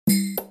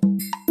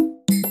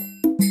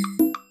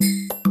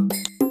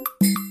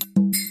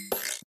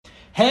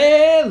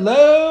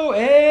Hello,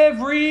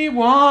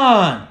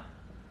 everyone.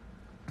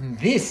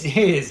 This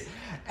is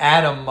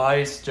Adam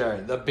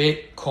Meister, the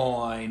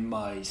Bitcoin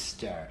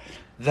Meister,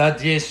 the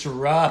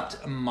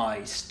Disrupt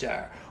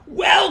Meister.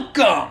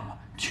 Welcome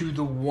to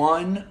the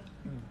One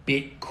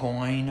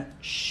Bitcoin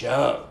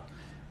Show.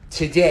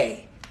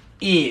 Today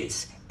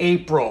is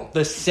April the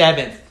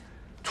 7th,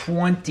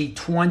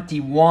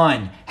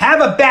 2021.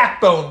 Have a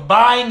backbone,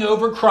 buying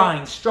over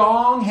crying,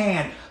 strong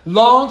hand,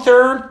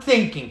 long-term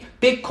thinking.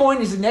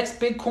 Bitcoin is the next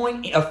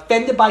Bitcoin,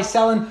 offended by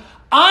selling.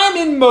 I'm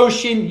in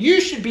motion. You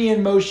should be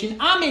in motion.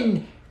 I'm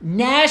in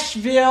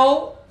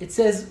Nashville. It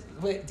says,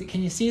 wait,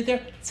 can you see it there?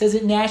 It says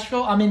it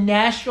Nashville. I'm in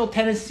Nashville,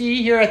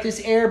 Tennessee, here at this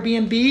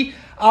Airbnb.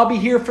 I'll be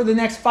here for the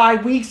next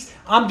 5 weeks.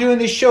 I'm doing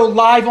this show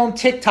live on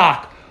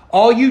TikTok.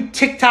 All you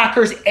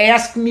TikTokers,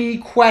 ask me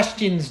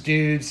questions,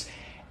 dudes.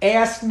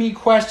 Ask me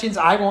questions.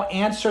 I will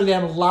answer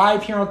them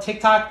live here on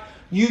TikTok.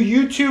 You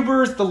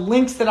YouTubers, the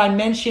links that I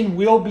mentioned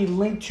will be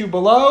linked to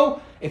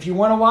below. If you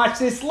want to watch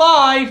this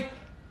live,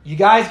 you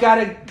guys got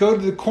to go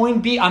to the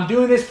Coinbeast. I'm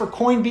doing this for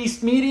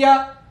Coinbeast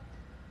Media.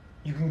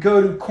 You can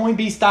go to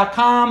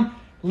Coinbeast.com.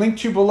 Link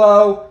to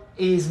below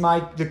is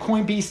the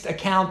Coinbeast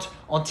account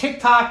on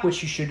TikTok,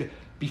 which you should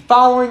be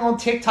following on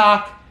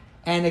TikTok.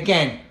 And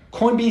again,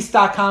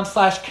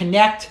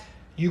 Coinbeast.com/connect.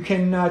 You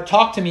can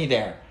talk to me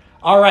there.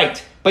 All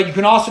right. But you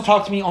can also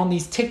talk to me on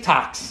these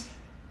TikToks.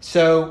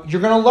 So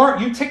you're going to learn,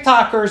 you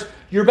TikTokers,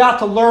 you're about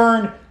to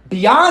learn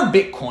beyond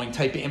Bitcoin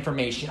type of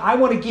information. I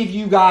want to give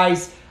you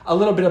guys a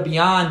little bit of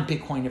beyond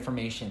Bitcoin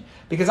information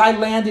because I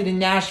landed in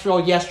Nashville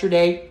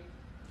yesterday.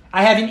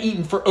 I haven't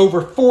eaten for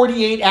over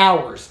 48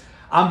 hours.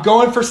 I'm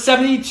going for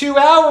 72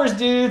 hours,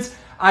 dudes.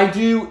 I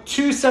do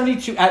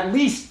at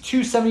least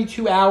two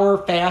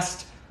 72-hour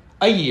fast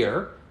a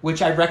year,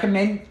 which I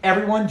recommend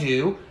everyone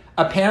do.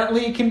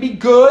 Apparently it can be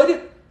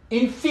good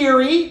in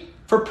theory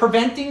for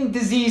preventing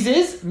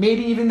diseases,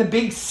 maybe even the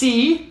big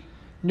C.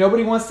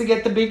 Nobody wants to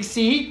get the big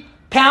C.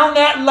 Pound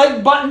that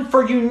like button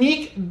for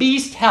unique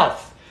beast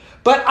health.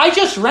 But I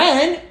just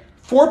ran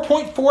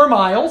 4.4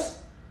 miles,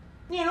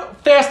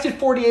 fasted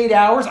 48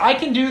 hours. I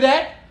can do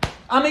that.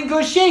 I'm in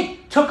good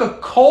shape. Took a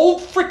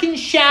cold freaking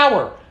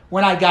shower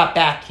when I got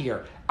back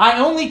here. I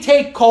only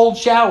take cold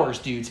showers,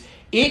 dudes.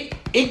 It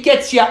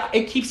gets you,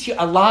 it keeps you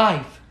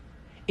alive.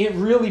 It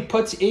really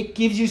it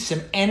gives you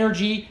some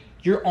energy.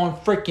 You're on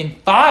freaking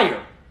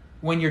fire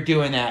when you're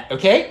doing that,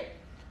 okay?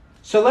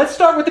 So let's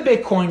start with the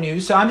Bitcoin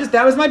news. So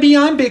that was my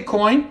Beyond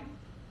Bitcoin.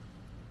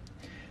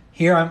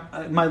 Here,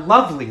 I'm my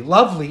lovely,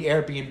 lovely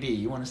Airbnb.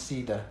 You want to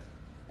see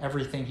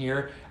everything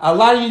here. A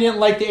lot of you didn't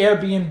like the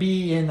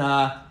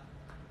Airbnb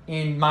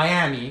in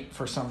Miami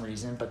for some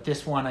reason, but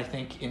this one I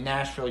think in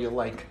Nashville you'll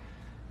like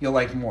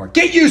more.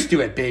 Get used to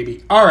it,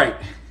 baby. All right.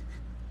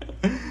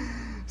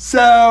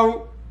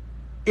 So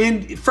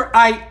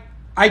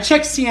I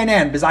check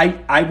CNN because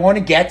I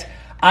want to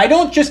I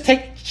don't just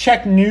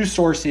check news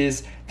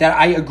sources that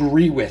I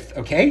agree with,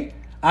 okay?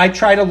 I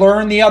try to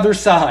learn the other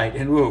side.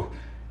 And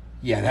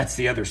that's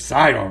the other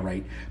side, all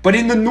right. But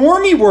in the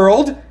normie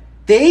world,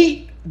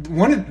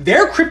 one of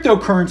their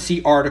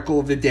cryptocurrency article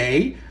of the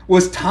day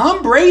was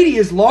Tom Brady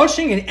is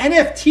launching an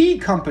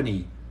NFT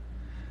company.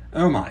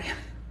 Oh my.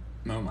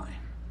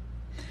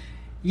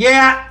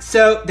 Yeah,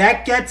 so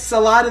that gets a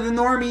lot of the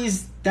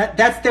normies,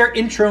 that's their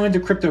intro into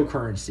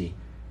cryptocurrency.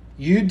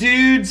 You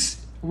dudes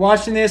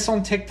watching this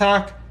on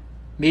TikTok,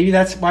 maybe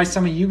that's why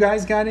some of you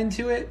guys got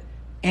into it.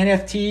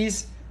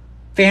 NFTs,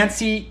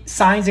 fancy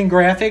signs and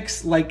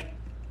graphics,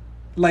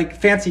 like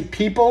fancy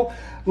people,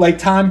 like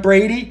Tom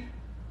Brady.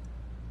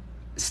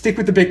 Stick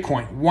with the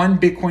Bitcoin. One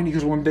Bitcoin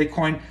equals one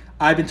Bitcoin.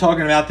 I've been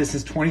talking about this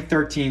since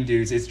 2013,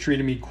 dudes. It's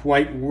treated me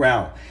quite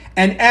well.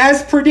 And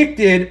as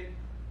predicted,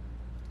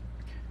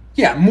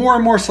 more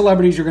and more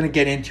celebrities are going to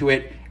get into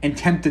it and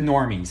tempt the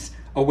normies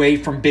away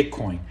from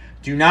Bitcoin.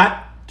 Do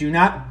not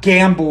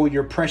gamble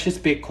your precious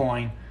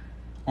Bitcoin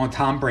on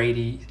Tom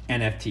Brady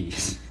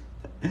NFTs.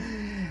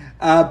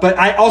 But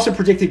I also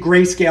predicted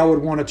Grayscale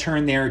would want to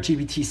turn their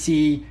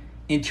GBTC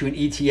into an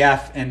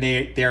ETF, and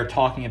they're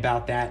talking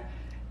about that.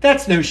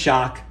 That's no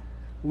shock.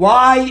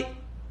 Why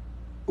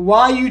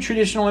you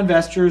traditional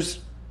investors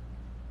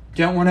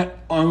don't want to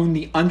own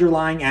the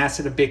underlying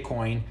asset of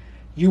Bitcoin.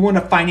 You want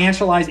to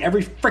financialize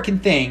every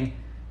freaking thing.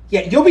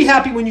 Yeah, you'll be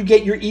happy when you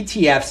get your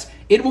ETFs.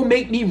 It will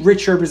make me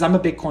richer because I'm a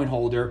Bitcoin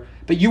holder,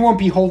 but you won't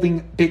be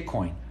holding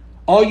Bitcoin.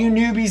 All you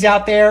newbies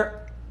out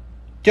there,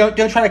 don't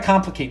try to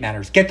complicate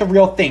matters. Get the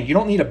real thing. You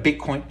don't need a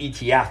Bitcoin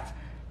ETF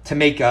to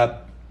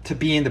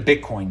be in the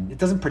Bitcoin. It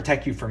doesn't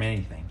protect you from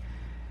anything.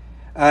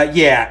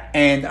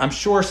 And I'm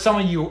sure some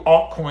of you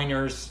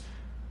altcoiners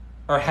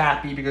are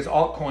happy because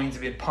altcoins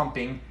have been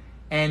pumping,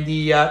 and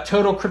the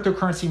total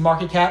cryptocurrency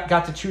market cap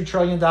got to $2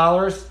 trillion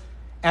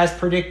as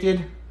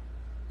predicted.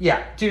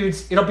 Yeah,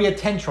 dudes, it'll be at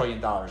 $10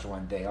 trillion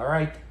one day, all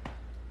right?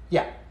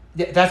 Yeah,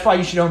 that's why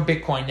you should own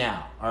Bitcoin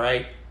now, all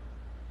right?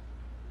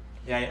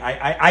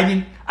 Yeah,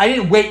 I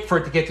didn't wait for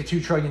it to get to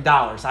 $2 trillion.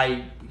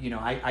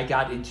 I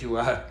got into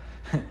God,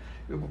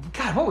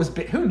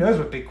 who knows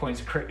what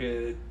Bitcoin's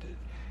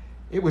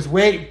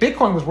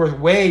Bitcoin was worth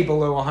way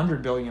below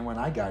 100 billion when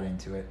I got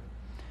into it.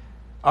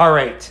 All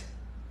right.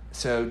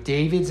 So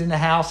David's in the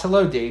house.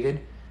 Hello,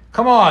 David.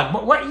 Come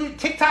on. What you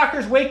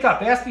TikTokers, wake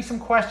up. Ask me some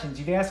questions.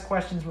 You've asked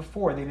questions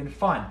before. They've been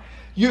fun.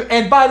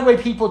 And by the way,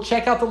 people,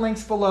 check out the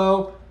links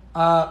below.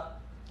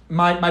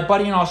 My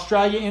buddy in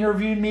Australia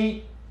interviewed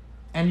me,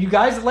 and you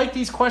guys like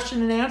these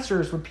question and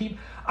answers with people.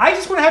 I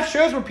just want to have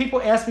shows where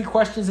people ask me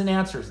questions and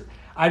answers.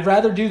 I'd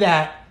rather do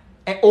that.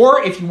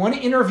 Or if you want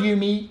to interview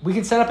me, we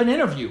can set up an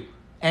interview,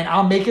 and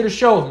I'll make it a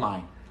show of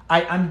mine.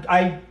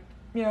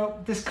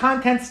 This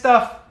content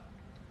stuff,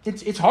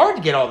 it's hard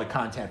to get all the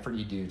content for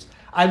you dudes.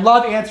 I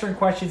love answering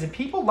questions, and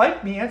people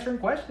like me answering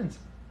questions.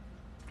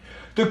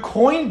 The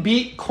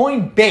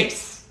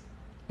Coinbase.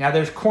 Now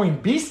there's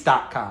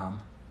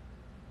Coinbeast.com.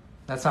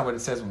 That's not what it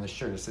says on the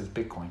shirt. It says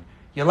Bitcoin.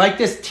 You like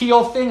this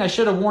teal thing? I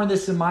should have worn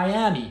this in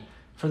Miami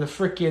for the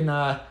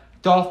freaking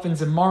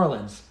Dolphins and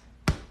Marlins.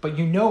 But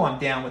I'm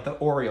down with the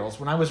Orioles.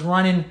 When I was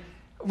running,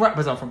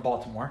 because I'm from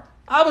Baltimore,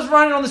 I was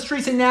running on the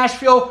streets in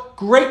Nashville.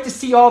 Great to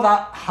see all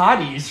the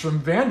hotties from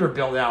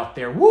Vanderbilt out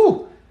there.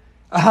 Woo!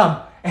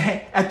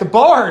 At the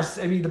bars,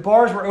 the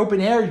bars were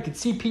open air. You could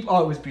see people.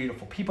 Oh, it was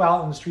beautiful. People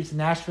out on the streets in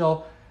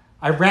Nashville.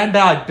 I ran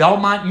by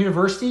Belmont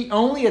University.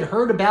 Only had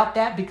heard about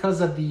that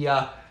because of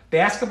the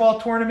basketball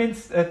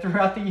tournaments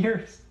throughout the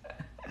years.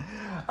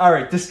 All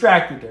right,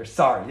 distracted there.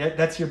 Sorry.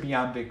 That's your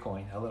Beyond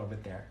Bitcoin a little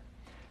bit there.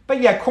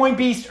 But yeah,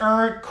 Coinbase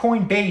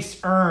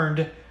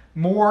earned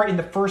more in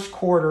the first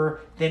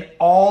quarter than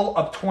all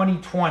of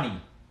 2020.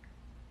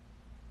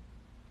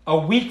 A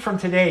week from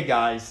today,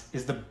 guys,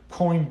 is the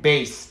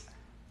Coinbase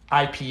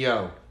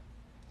IPO.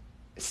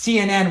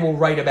 CNN will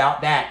write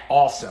about that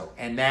also.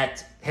 And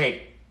that,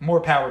 hey,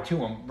 more power to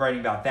them writing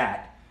about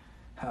that.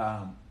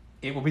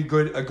 It will be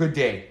a good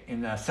day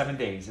in 7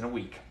 days, in a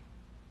week.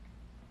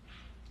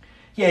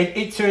 Yeah,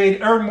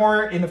 it earned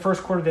more in the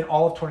first quarter than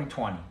all of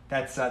 2020.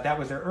 That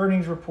was their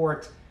earnings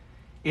report.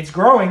 It's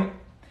growing.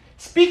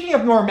 Speaking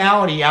of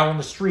normality out on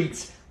the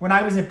streets, when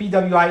I was at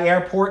BWI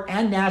Airport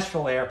and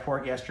Nashville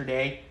Airport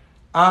yesterday,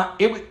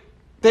 it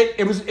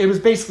was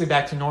basically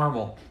back to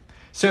normal.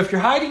 So if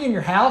you're hiding in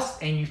your house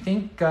and you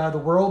think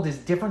the world is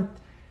different,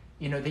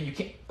 that you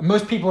can't.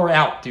 Most people are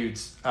out,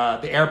 dudes.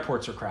 The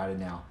airports are crowded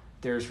now.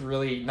 There's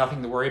really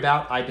nothing to worry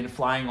about. I've been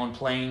flying on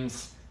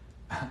planes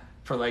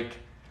for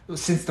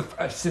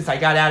since I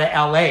got out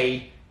of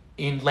LA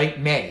in late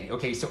May.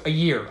 Okay, so a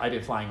year I've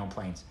been flying on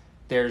planes.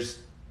 There's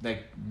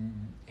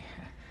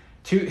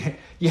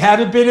you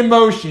haven't been in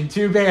motion.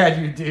 Too bad,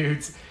 you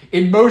dudes.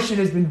 In motion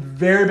has been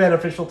very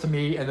beneficial to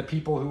me and the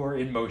people who are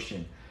in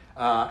motion.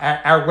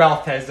 Our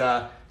wealth has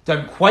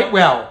done quite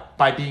well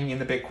by being in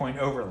the Bitcoin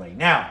overlay.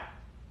 Now,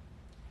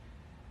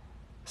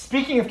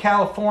 speaking of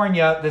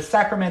California, the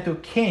Sacramento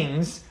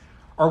Kings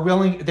are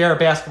willing, they're a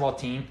basketball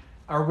team,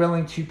 are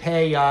willing to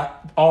pay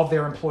all of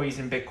their employees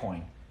in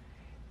Bitcoin.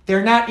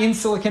 They're not in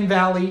Silicon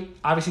Valley.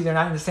 Obviously, they're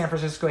not in the San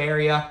Francisco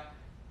area.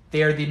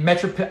 They're the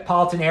major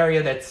metropolitan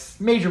area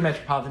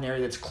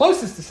that's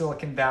closest to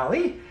Silicon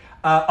Valley,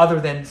 other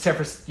than San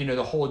Francisco,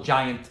 the whole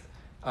giant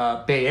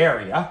Bay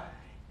Area.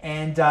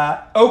 And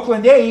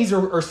Oakland A's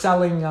are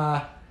selling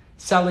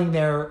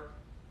their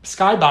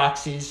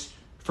skyboxes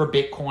for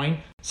Bitcoin.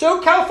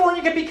 So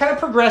California can be kind of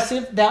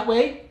progressive that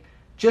way.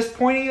 Just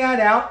pointing that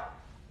out.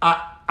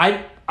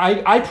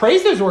 I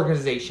praise those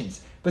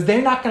organizations, but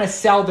they're not going to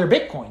sell their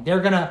Bitcoin. They're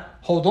going to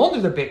hold on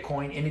to their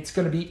Bitcoin, and it's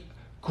going to be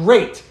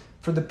great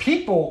for the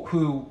people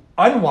who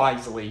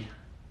unwisely,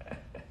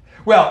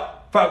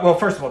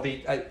 first of all,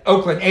 the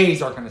Oakland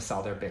A's are going to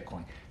sell their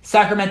Bitcoin.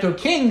 Sacramento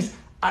Kings,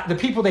 the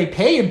people they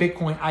pay in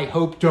Bitcoin, I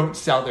hope don't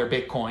sell their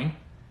Bitcoin.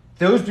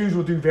 Those dudes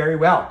will do very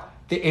well.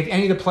 If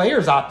any of the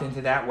players opt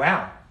into that,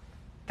 wow,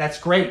 that's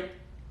great.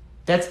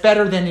 That's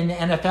better than in the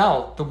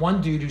NFL. The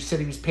one dude who said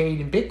he was paid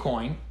in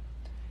Bitcoin,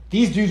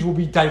 these dudes will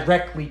be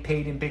directly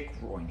paid in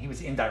Bitcoin. He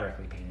was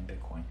indirectly paid in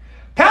Bitcoin.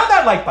 Pound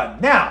that like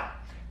button. Now,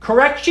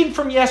 correction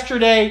from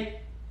yesterday.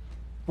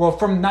 Well,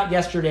 from not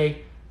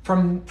yesterday,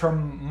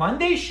 from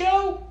Monday's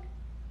show?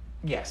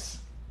 Yes.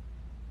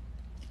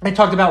 I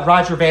talked about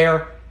Roger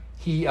Ver.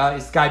 He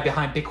is the guy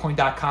behind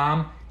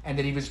Bitcoin.com, and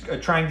that he was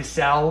trying to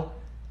sell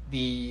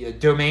the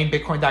domain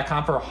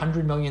Bitcoin.com for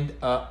 $100 million.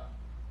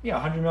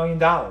 $100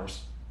 million.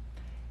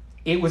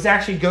 It was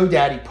actually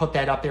GoDaddy put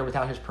that up there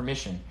without his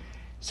permission.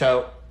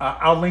 So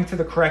I'll link to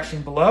the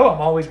correction below.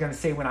 I'm always going to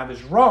say when I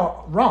was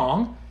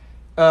wrong.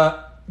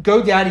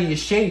 GoDaddy is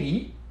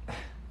shady.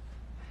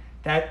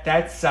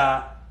 That's.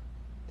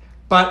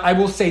 But I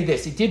will say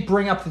this: it did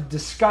bring up the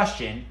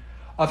discussion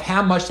of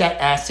how much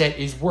that asset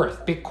is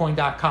worth.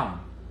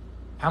 Bitcoin.com.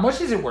 How much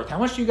is it worth? How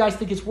much do you guys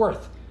think it's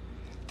worth?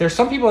 There's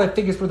some people that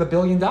think it's worth $1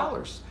 billion.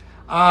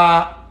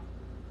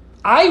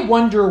 I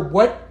wonder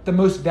what the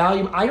most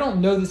valuable. I don't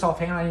know this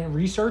offhand. I didn't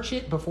research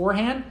it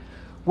beforehand.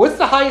 What's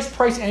the highest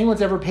price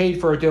anyone's ever paid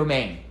for a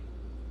domain?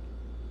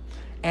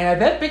 And I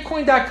bet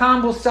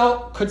Bitcoin.com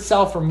could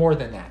sell for more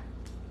than that.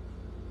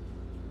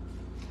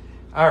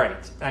 All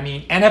right. I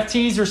mean,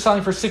 NFTs are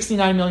selling for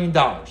 $69 million.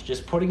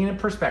 Just putting it in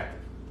perspective.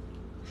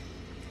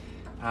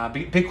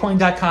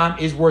 Bitcoin.com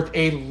is worth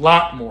a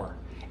lot more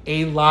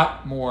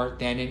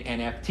than an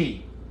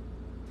NFT.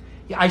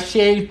 Yeah, I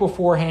shaved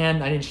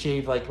beforehand. I didn't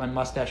shave like my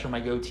mustache or my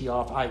goatee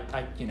off. I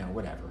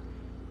whatever.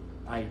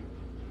 At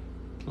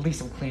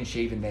least I'm clean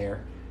shaven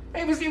there.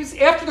 It was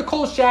after the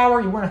cold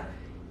shower. You want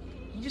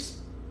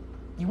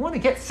to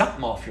get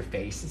something off your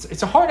face.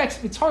 It's hard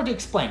to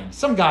explain.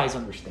 Some guys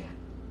understand.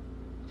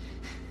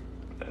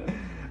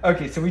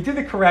 Okay, so we did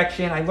the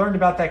correction. I learned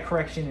about that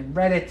correction in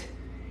Reddit,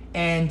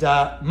 and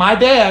my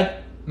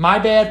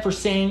bad for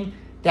saying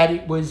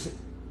that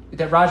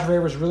Roger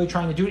Ver was really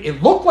trying to do it.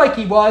 It looked like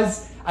he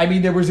was. I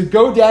mean, there was a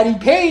GoDaddy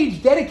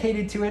page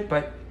dedicated to it,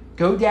 but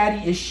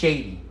GoDaddy is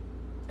shady.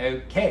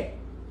 Okay.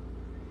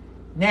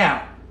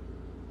 Now,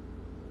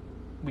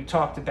 we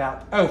talked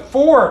about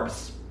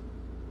Forbes.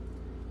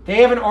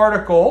 They have an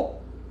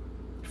article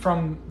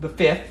from the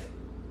 5th.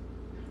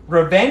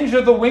 Revenge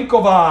of the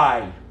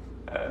Winklevoss.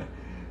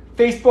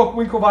 Facebook,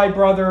 Winklevoss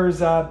brothers,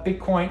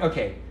 Bitcoin.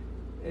 Okay.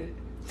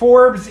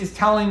 Forbes is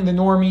telling the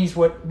normies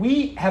what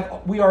we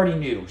already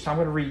knew. So I'm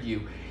going to read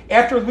you.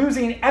 After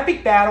losing an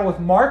epic battle with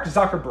Mark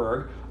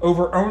Zuckerberg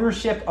over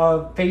ownership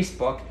of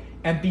Facebook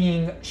and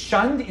being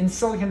shunned in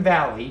Silicon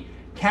Valley,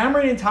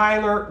 Cameron and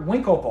Tyler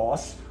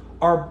Winklevoss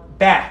are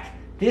back,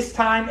 this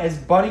time as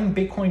budding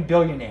Bitcoin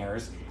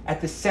billionaires at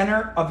the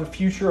center of the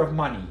future of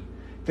money,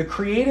 the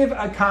creative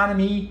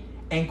economy,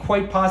 and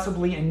quite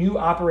possibly a new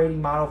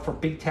operating model for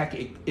big tech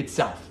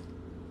itself.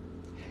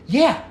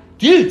 Yeah,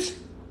 dudes,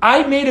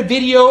 I made a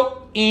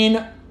video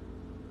in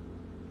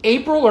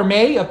April or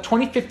May of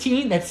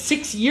 2015, that's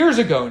 6 years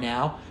ago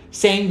now,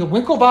 saying the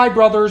Winklevoss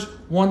brothers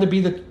wanted to be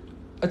the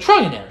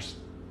trillionaires.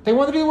 They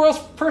wanted to be the world's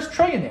first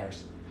trillionaires.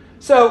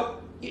 So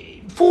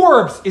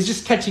Forbes is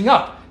just catching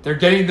up. They're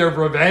getting their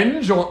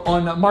revenge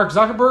on Mark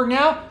Zuckerberg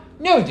now.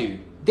 No, dude.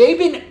 They've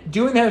been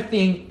doing their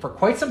thing for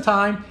quite some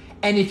time.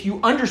 And if you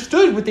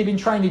understood what they've been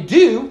trying to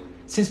do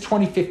since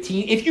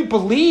 2015, if you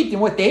believed in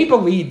what they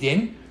believed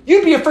in,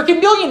 you'd be a freaking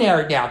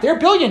millionaire now. They're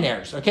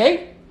billionaires,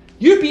 okay?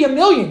 You'd be a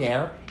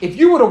millionaire if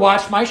you would have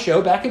watched my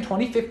show back in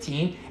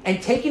 2015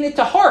 and taken it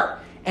to heart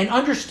and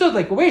understood,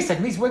 like, well, wait a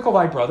second, these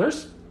Winklevoss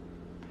brothers,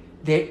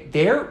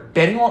 they're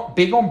betting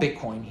big on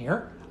Bitcoin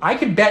here. I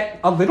can bet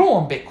a little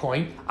on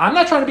Bitcoin. I'm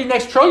not trying to be the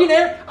next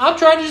trillionaire. I'm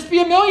trying to just be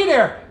a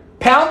millionaire.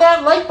 Pound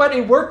that like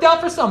button. It worked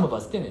out for some of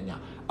us, didn't it now?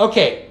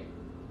 Okay,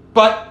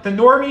 but the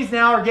normies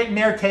now are getting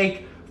their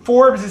take.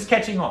 Forbes is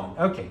catching on.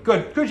 Okay,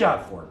 good. Good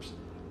job, Forbes.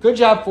 Good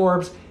job,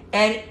 Forbes.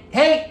 And,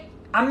 hey,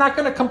 I'm not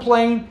going to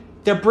complain.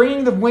 They're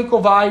bringing the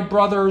Winklevoss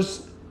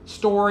brothers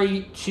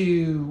story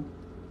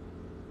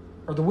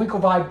or the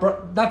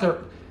Winklevoss, not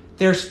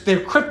their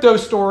crypto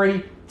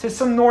story to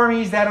some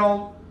normies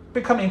that'll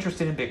become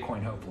interested in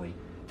Bitcoin, hopefully.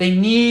 They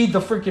need the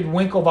freaking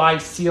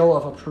Winklevoss seal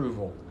of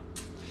approval.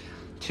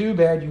 Too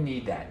bad you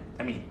need that.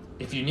 I mean,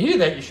 if you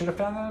needed that, you should have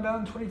found out about it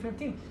in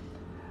 2015.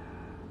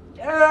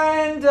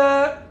 And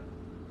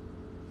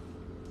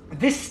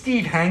this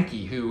Steve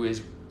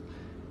Hanke,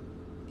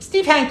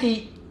 Steve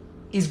Hanke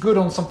is good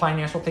on some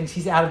financial things.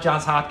 He's out of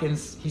Johns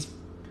Hopkins.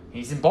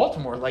 He's in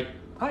Baltimore, like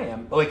I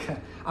am. Like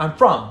I'm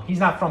from. He's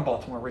not from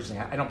Baltimore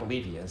originally. I don't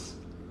believe he is.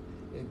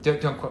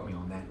 Don't quote me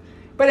on that.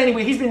 But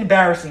anyway, he's been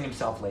embarrassing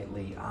himself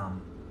lately.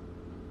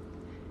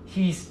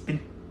 He's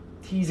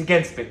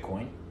against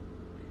Bitcoin.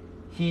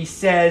 He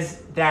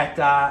says that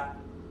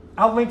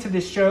I'll link to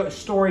this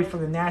story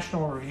from the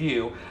National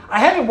Review. I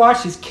haven't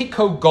watched his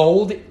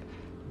Bgold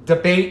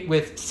debate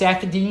with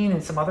Safadine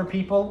and some other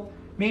people.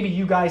 Maybe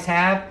you guys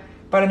have.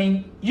 But I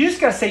mean, you just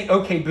got to say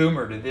 "okay,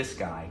 boomer" to this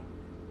guy.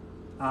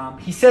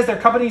 He says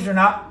that companies are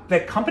not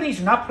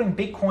putting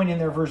Bitcoin in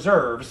their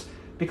reserves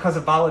because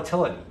of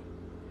volatility.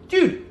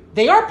 Dude,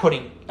 they are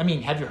putting. I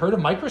mean, have you heard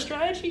of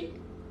MicroStrategy?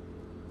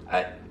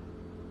 I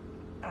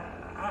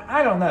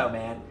don't know,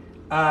 man.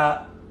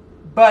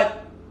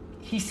 But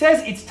he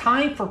says it's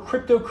time for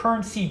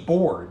cryptocurrency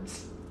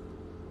boards.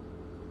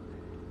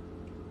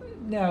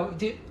 No,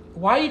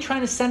 why are you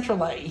trying to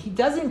centralize? He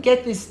doesn't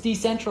get this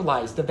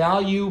decentralized. The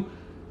value,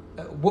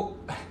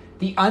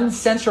 the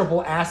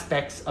uncensorable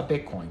aspects of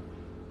Bitcoin.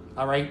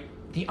 All right?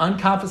 The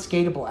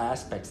unconfiscatable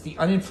aspects, the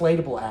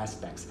uninflatable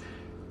aspects.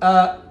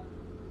 A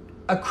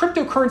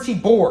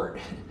cryptocurrency board.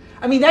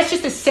 I mean, that's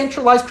just a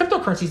centralized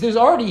cryptocurrencies. Those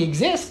already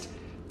exist.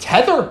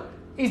 Tether.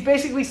 He's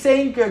basically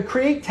saying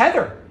create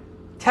Tether.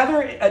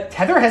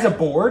 Tether has a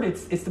board.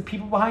 It's the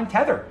people behind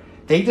Tether.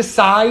 They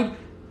decide.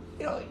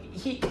 You know,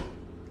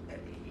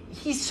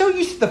 he's so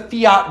used to the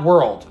fiat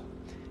world.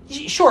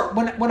 Sure,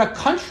 when a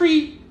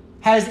country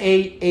has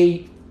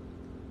a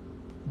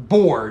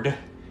board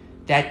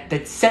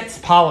that sets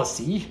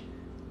policy,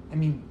 I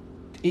mean,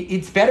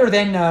 it's better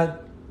than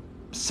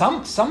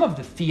some of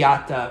the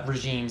fiat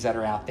regimes that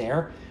are out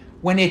there.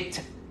 When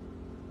it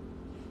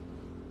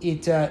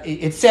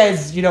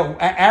says, you know,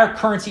 our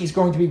currency is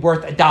going to be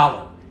worth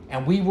 $1,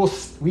 and we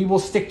will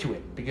stick to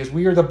it because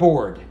we are the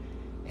board.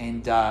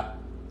 And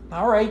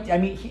all right, I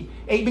mean,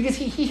 because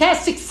he has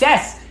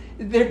success.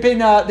 There've been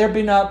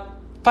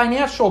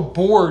financial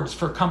boards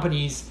for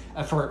companies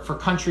for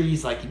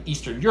countries like in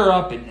Eastern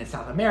Europe and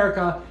South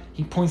America.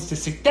 He points to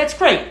six. That's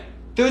great.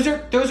 Those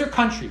are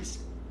countries.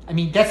 I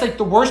mean, that's like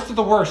the worst of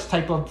the worst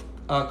type of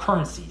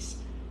currencies.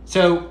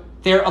 So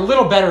they're a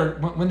little better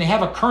when they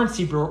have a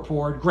currency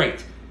board.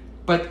 Great,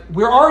 but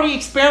we're already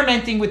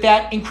experimenting with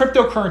that in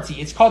cryptocurrency.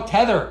 It's called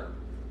Tether,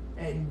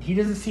 and he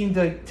doesn't seem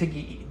to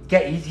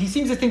get. He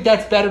seems to think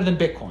that's better than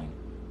Bitcoin.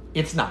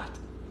 It's not.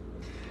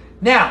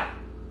 Now,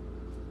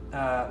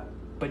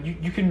 but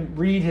you can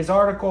read his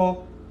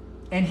article,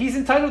 and he's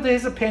entitled to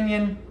his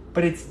opinion.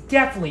 But it's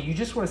definitely, you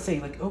just want to say,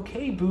 like,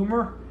 okay,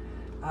 boomer.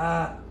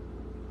 And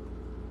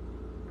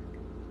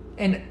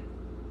I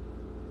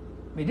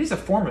mean, it is a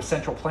form of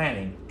central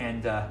planning,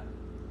 and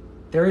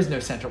there is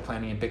no central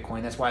planning in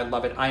Bitcoin. That's why I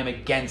love it. I am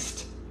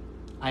against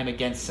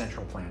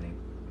central planning.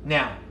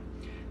 Now,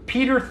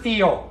 Peter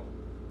Thiel.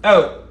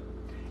 Oh,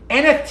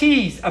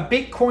 NFTs, a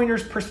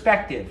Bitcoiner's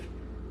perspective.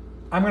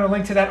 I'm going to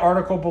link to that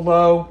article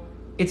below.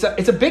 It's a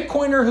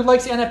Bitcoiner who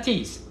likes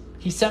NFTs.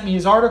 He sent me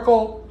his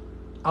article.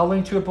 I'll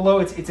link to it below.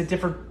 It's a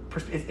different.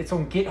 It's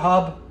on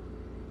GitHub.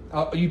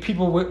 You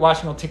people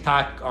watching on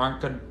TikTok aren't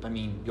going to. I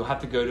mean, you'll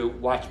have to go to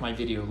watch my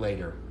video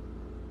later.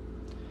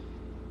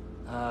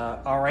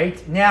 All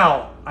right.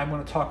 Now I'm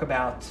going to talk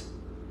about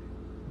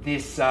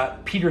this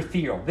Peter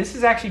Thiel. This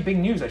is actually big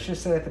news. I should have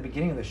said at the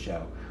beginning of the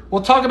show.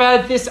 We'll talk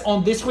about this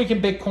on This Week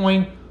in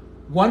Bitcoin,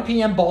 1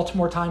 p.m.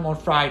 Baltimore time on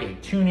Friday.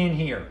 Tune in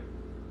here.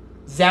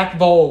 Zach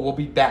Vole will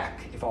be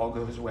back if all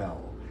goes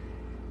well.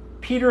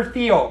 Peter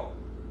Thiel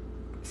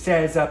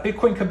says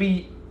Bitcoin could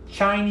be a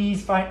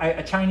Chinese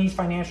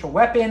financial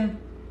weapon.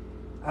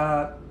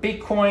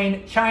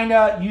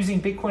 China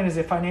using Bitcoin as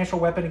a financial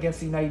weapon against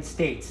the United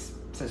States,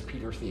 says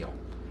Peter Thiel.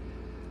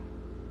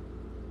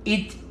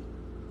 If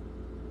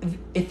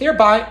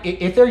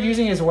they're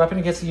using it as a weapon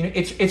against the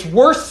it's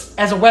worse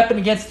as a weapon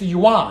against the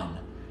yuan.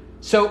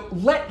 So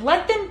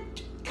let them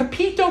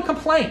compete, don't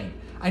complain.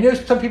 I know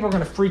some people are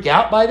going to freak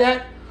out by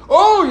that.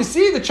 Oh, you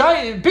see,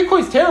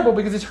 Bitcoin's terrible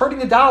because it's hurting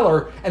the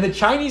dollar, and the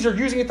Chinese are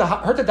using it to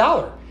hurt the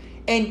dollar.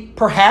 And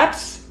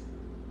perhaps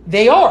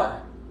they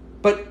are.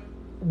 But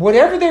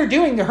whatever they're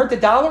doing to hurt the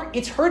dollar,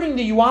 it's hurting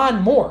the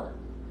yuan more.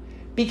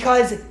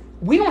 Because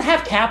we don't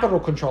have capital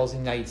controls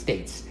in the United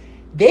States.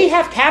 They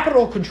have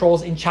capital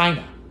controls in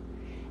China.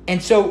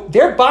 And so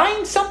they're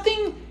buying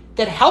something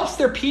that helps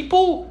their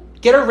people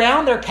get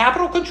around their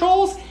capital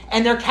controls,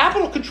 and their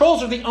capital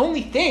controls are the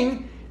only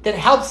thing that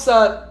helps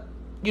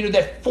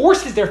that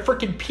forces their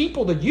freaking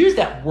people to use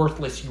that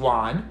worthless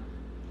yuan.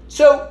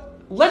 So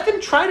let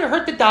them try to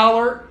hurt the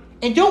dollar,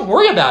 and don't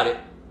worry about it.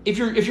 If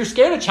you're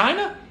scared of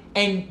China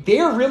and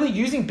they're really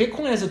using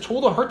Bitcoin as a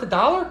tool to hurt the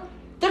dollar,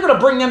 they're going to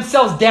bring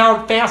themselves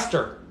down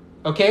faster.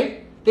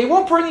 Okay? They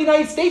won't bring the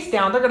United States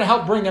down. They're going to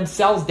help bring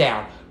themselves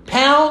down.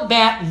 Pound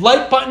that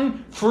like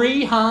button.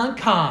 Free Hong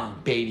Kong,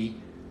 baby.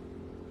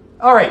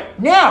 All right.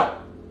 Now,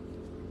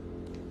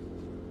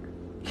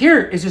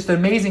 here is just an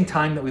amazing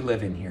time that we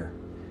live in here.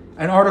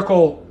 An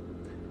article,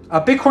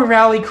 a Bitcoin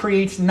rally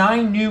creates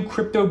 9 new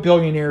crypto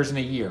billionaires in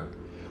a year.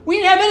 We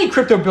didn't have any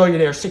crypto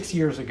billionaires 6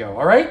 years ago,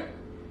 all right?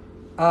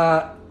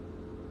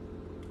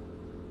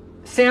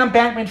 Sam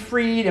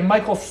Bankman-Fried and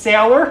Michael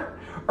Saylor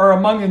are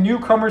among the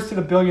newcomers to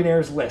the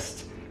billionaires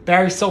list.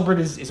 Barry Silbert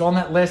is on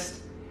that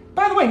list.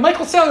 By the way,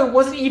 Michael Saylor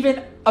wasn't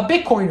even a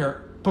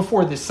Bitcoiner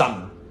before this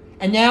summer.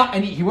 And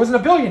he wasn't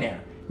a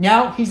billionaire.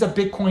 Now he's a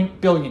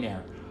Bitcoin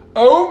billionaire.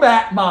 Oh,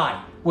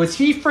 my. Was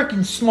he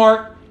freaking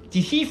smart?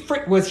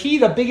 Was he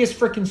the biggest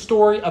freaking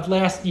story of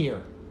last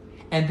year?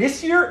 And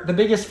this year, the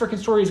biggest freaking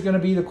story is going to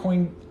be the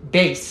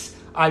Coinbase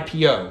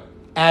IPO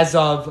as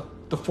of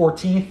the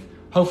 14th.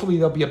 Hopefully,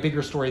 there'll be a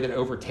bigger story that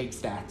overtakes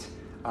that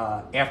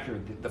after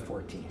the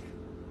 14th.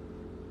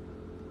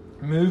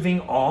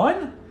 Moving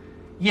on.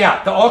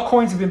 Yeah, the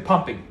altcoins have been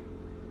pumping.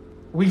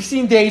 We've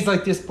seen days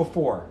like this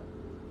before.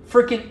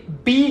 Freaking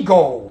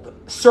Bgold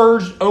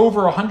surged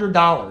over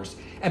 $100,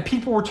 and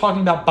people were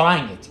talking about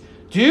buying it.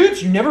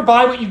 Dudes, you never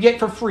buy what you get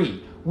for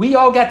free. We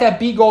all got that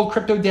Bgold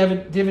crypto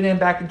dividend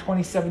back in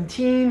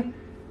 2017,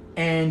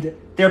 and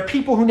there are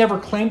people who never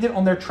claimed it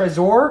on their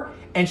Trezor.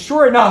 And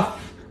sure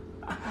enough,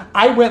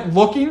 I went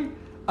looking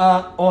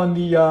on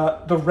the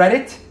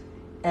Reddit,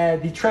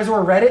 the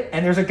Trezor Reddit,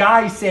 and there's a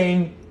guy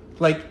saying,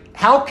 like,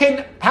 how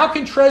can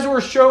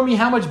Trezor show me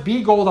how much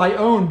Bgold I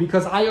own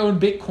because I own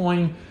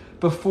Bitcoin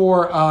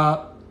before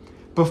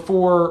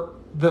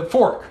the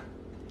fork?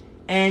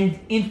 And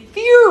in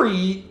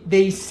theory,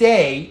 they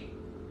say,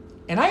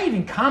 and I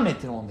even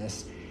commented on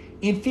this,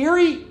 in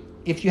theory,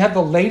 if you have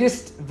the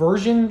latest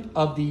version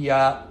of the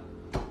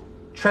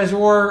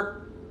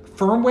Trezor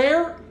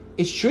firmware,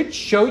 it should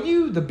show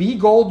you the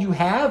Bgold you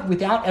have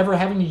without ever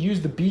having to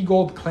use the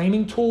Bgold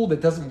claiming tool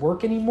that doesn't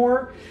work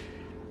anymore.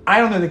 I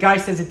don't know. The guy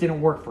says it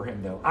didn't work for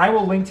him, though. I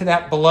will link to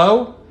that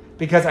below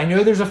because I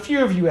know there's a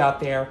few of you out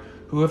there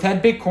who have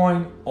had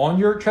Bitcoin on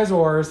your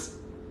Trezors,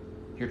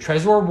 your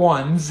Trezor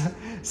ones,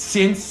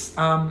 since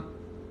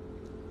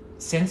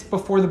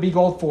before the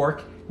Bgold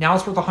fork. Now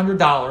it's worth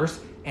 $100,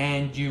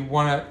 and you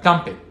want to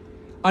dump it.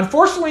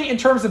 Unfortunately, in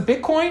terms of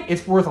Bitcoin,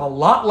 it's worth a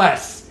lot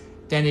less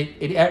then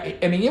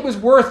it was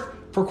worth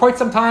for quite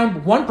some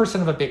time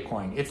 1% of a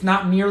Bitcoin. It's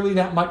not nearly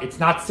that much. It's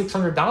not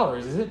 $600,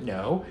 is it?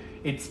 No,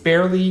 it's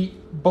barely.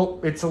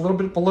 It's a little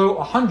bit below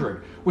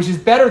 100, which is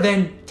better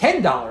than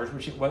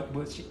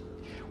 $10.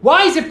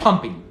 Why is it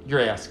pumping? You're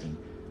asking.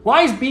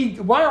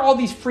 Why are all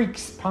these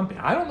freaks pumping?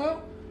 I don't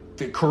know.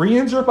 The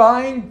Koreans are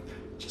buying.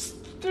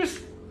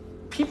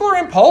 People are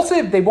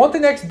impulsive. They want the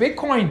next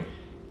Bitcoin.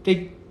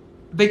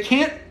 They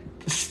can't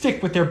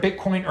stick with their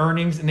Bitcoin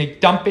earnings, and they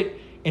dump it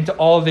into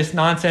all of this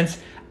nonsense.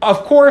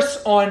 Of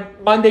course, on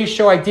Monday's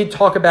show, I did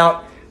talk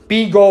about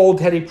Bgold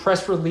had a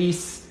press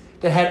release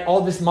that had all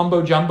this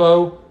mumbo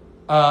jumbo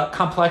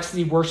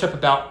complexity worship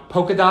about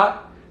Polkadot.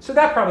 So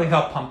that probably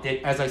helped pump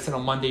it, as I said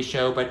on Monday's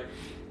show, but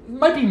it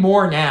might be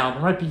more now.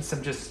 There might be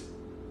some just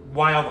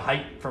wild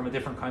hype from a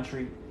different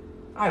country.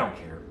 I don't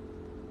care.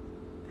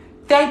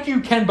 Thank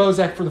you, Ken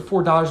Bozek, for the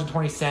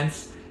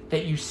 $4.20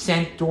 that you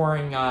sent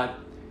during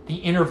the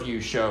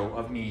interview show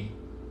of me.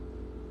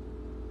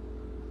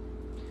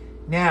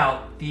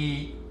 Now,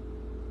 the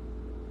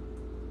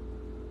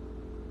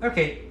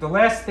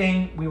last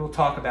thing we will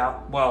talk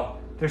about, well,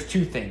 there's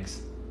two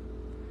things.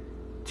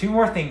 Two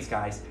more things,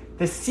 guys.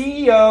 The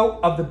CEO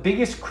of the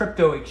biggest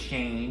crypto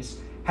exchange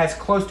has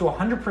close to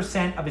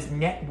 100% of his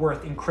net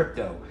worth in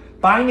crypto.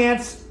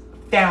 Binance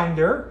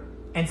founder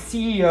and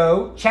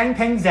CEO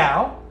Changpeng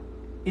Zhao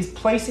is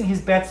placing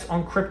his bets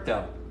on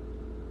crypto.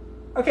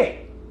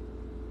 Okay,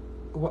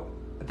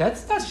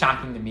 that's not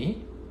shocking to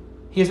me.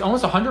 He has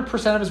almost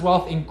 100% of his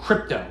wealth in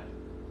crypto.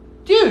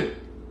 Dude,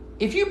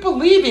 if you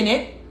believe in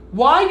it,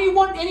 why do you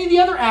want any of the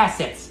other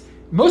assets?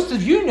 Most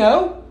of you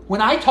know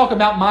when I talk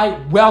about my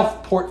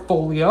wealth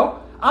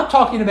portfolio, I'm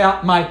talking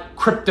about my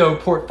crypto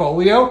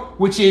portfolio,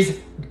 which is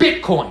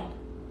Bitcoin.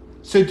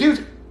 So, dudes,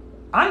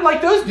 I'm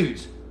like those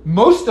dudes.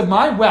 Most of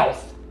my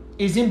wealth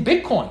is in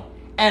Bitcoin.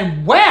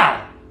 And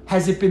wow,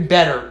 has it been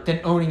better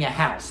than owning a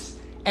house.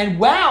 And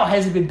wow,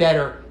 has it been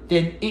better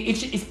than,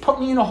 it's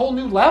put me in a whole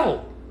new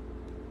level.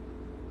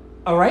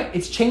 All right,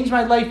 it's changed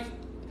my life.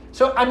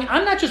 So I mean,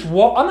 I'm not just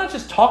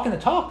talking the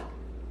talk.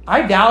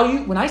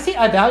 When I say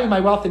I value my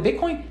wealth in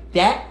Bitcoin,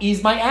 that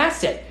is my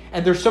asset.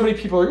 And there's so many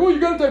people like, oh, you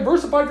got to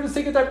diversify for the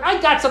sake of that.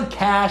 I got some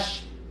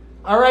cash.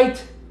 All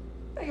right,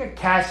 I got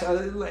cash.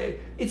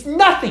 It's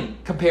nothing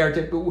compared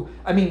to.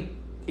 I mean,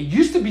 it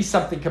used to be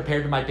something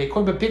compared to my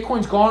Bitcoin, but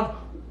Bitcoin's gone.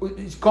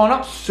 It's gone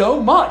up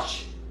so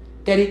much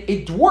that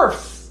it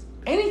dwarfs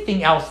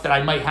anything else that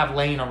I might have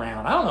laying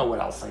around. I don't know what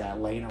else I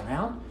got laying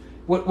around.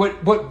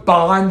 What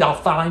bond I'll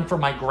find for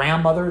my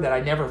grandmother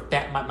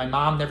that my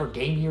mom never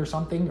gave me or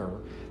something,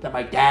 or that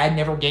my dad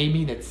never gave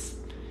me that's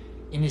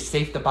in his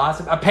safe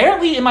deposit.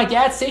 Apparently in my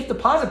dad's safe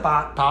deposit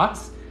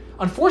box,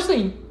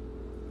 unfortunately,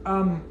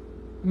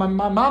 my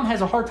mom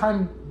has a hard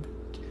time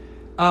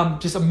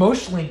just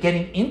emotionally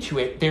getting into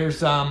it.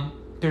 There's a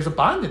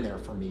bond in there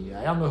for me.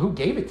 I don't know who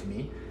gave it to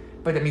me,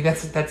 but I mean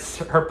that's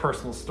her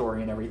personal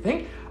story and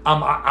everything.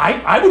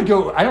 I would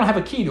go. I don't have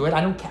a key to it.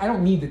 I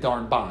don't need the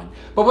darn bond.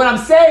 But what I'm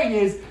saying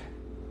is,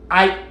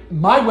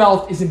 my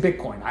wealth is in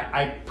Bitcoin.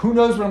 Who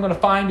knows what I'm going to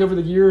find over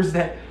the years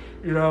that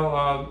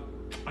I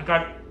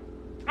got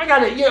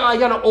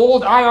an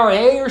old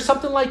IRA or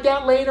something like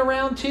that laying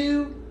around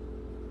too.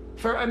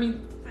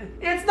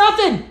 It's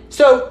nothing.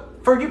 So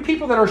for you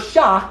people that are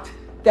shocked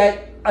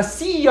that a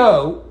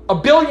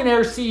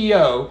billionaire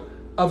CEO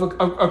of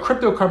a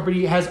crypto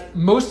company has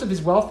most of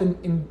his wealth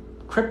in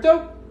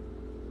crypto,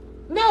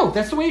 no,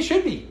 that's the way it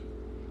should be.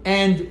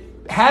 And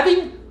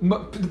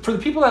for the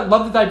people that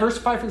love to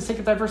diversify for the sake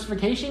of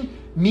diversification,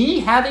 me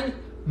having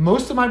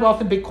most of my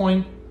wealth in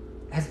Bitcoin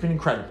has been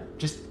incredible,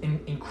 just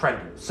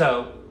incredible.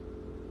 So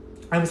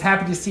I was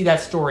happy to see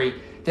that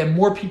story, that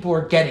more people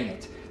are getting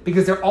it,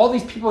 because there are all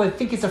these people that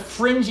think it's a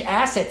fringe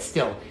asset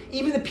still.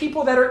 Even the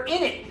people that are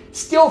in it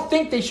still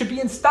think they should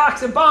be in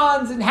stocks and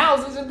bonds and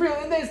houses and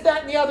this,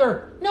 that, and the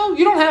other. No,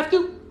 you don't have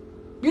to.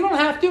 You don't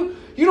have to.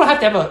 You don't have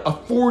to have a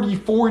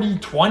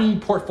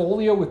 40-40-20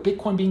 portfolio with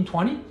Bitcoin being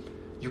 20.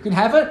 You can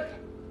have a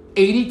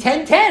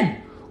 80-10-10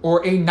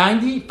 or a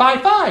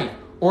 95-5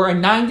 or a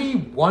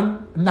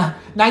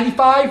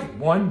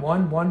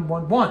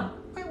 95-1-1-1-1-1.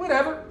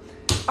 Whatever.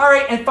 All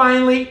right, and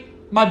finally,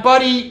 my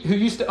buddy who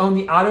used to own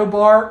the Auto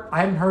Bar, I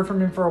haven't heard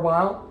from him for a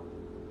while.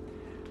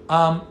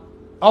 All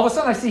of a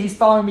sudden, I see he's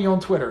following me on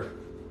Twitter.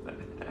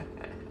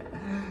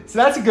 So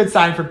that's a good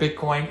sign for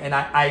Bitcoin. And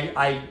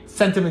I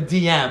sent him a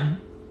DM.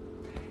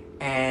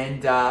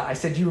 And I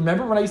said, do you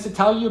remember when I used to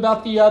tell you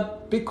about the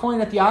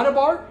Bitcoin at the Auto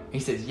Bar? And he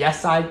says,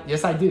 yes, I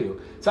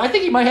do. So I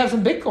think he might have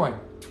some Bitcoin.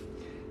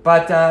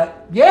 But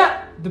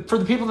for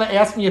the people that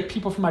ask me if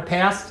people from my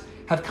past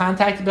have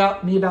contacted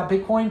me about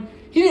Bitcoin,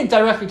 he didn't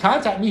directly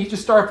contact me. He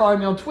just started following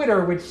me on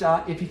Twitter, which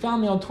if he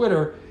found me on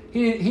Twitter,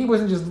 he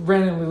wasn't just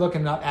randomly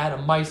looking up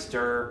Adam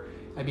Meister.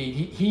 I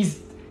mean,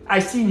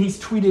 I've seen he's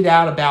tweeted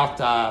out about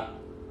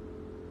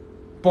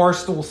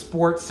Barstool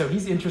Sports, so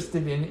he's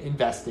interested in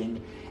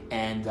investing.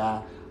 And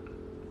I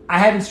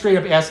haven't straight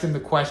up asked him the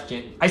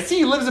question. I see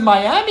he lives in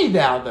Miami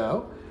now,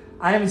 though.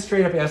 I haven't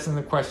straight up asked him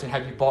the question,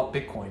 have you bought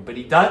Bitcoin? But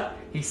he does.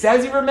 He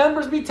says he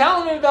remembers me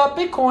telling him about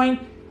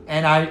Bitcoin.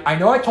 And I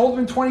know I told him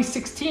in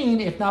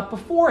 2016, if not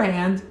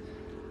beforehand.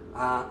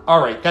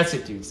 All right, that's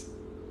it, dudes.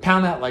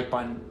 Pound that like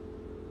button.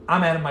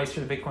 I'm Adam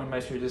Meister, the Bitcoin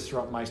Meister,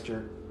 Disrupt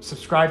Meister.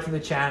 Subscribe to the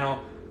channel,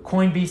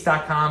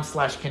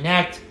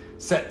 coinbeast.com/connect.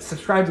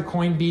 Subscribe to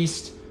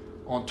CoinBeast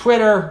on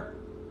Twitter,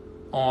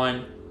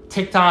 on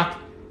TikTok.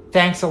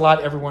 Thanks a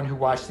lot, everyone who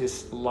watched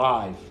this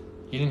live.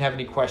 You didn't have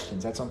any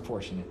questions. That's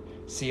unfortunate.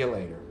 See you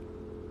later.